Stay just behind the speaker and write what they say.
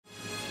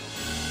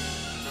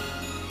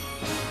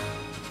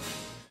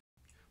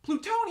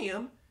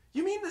Plutonium?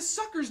 You mean this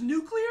sucker's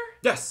nuclear?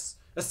 Yes!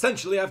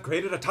 Essentially, I've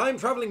created a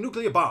time-traveling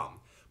nuclear bomb.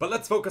 But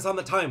let's focus on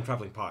the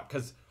time-traveling part,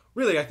 because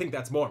really I think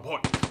that's more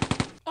important.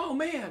 Oh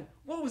man,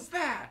 what was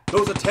that?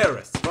 Those are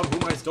terrorists from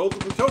whom I stole the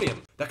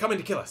plutonium. They're coming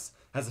to kill us.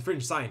 As a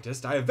fringe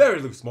scientist, I have very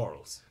loose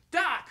morals.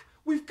 Doc,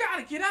 we've got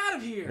to get out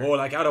of here. More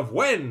like out of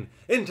when?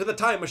 Into the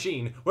time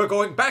machine. We're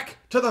going back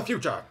to the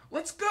future.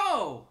 Let's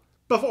go.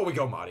 Before we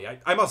go, Marty,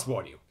 I must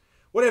warn you.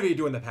 Whatever you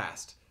do in the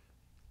past,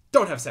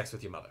 don't have sex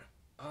with your mother.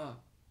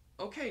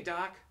 Okay,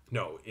 Doc.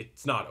 No,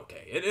 it's not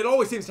okay. It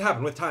always seems to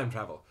happen with time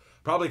travel.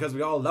 Probably because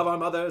we all love our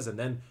mothers, and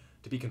then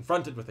to be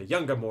confronted with a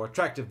younger, more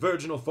attractive,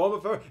 virginal form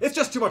of her, it's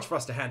just too much for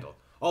us to handle.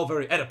 All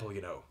very Oedipal,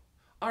 you know.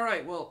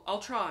 Alright, well, I'll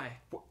try.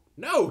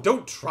 No,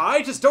 don't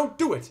try, just don't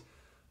do it.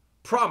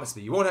 Promise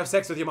me you won't have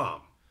sex with your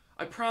mom.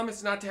 I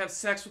promise not to have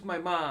sex with my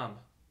mom.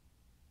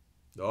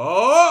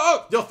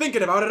 Oh, you're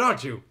thinking about it,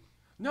 aren't you?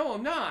 No,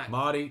 I'm not.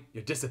 Marty,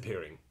 you're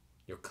disappearing.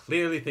 You're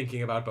clearly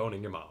thinking about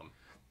boning your mom.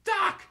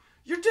 Doc,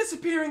 you're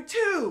disappearing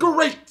too.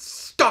 Great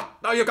Scott!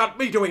 Now you got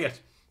me doing it.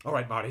 All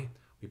right, Marty.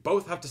 We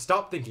both have to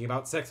stop thinking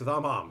about sex with our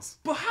moms.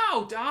 But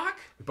how, Doc?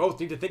 We both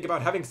need to think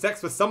about having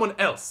sex with someone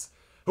else.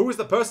 Who is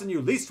the person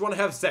you least want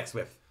to have sex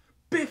with?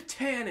 Biff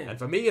Tannen. And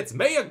for me, it's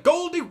Maya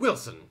Goldie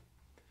Wilson.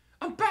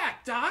 I'm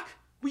back, Doc.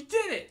 We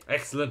did it.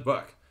 Excellent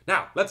work.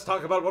 Now, let's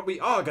talk about what we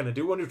are going to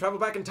do when we travel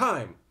back in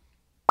time.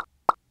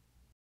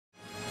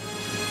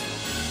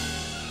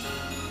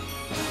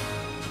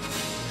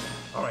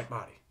 All right,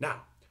 Marty.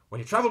 Now, when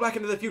you travel back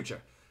into the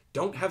future,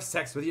 don't have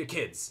sex with your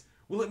kids.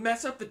 Will it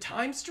mess up the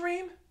time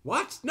stream?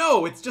 What?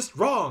 No, it's just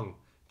wrong.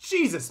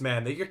 Jesus,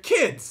 man, they're your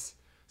kids.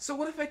 So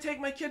what if I take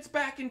my kids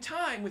back in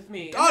time with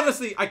me?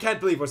 Honestly, I can't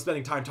believe we're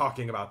spending time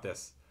talking about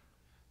this.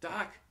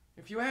 Doc,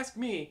 if you ask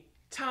me,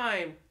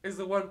 time is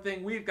the one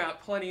thing we've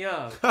got plenty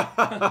of.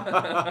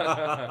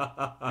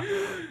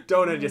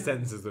 Don't end your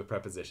sentences with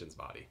prepositions,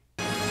 Marty.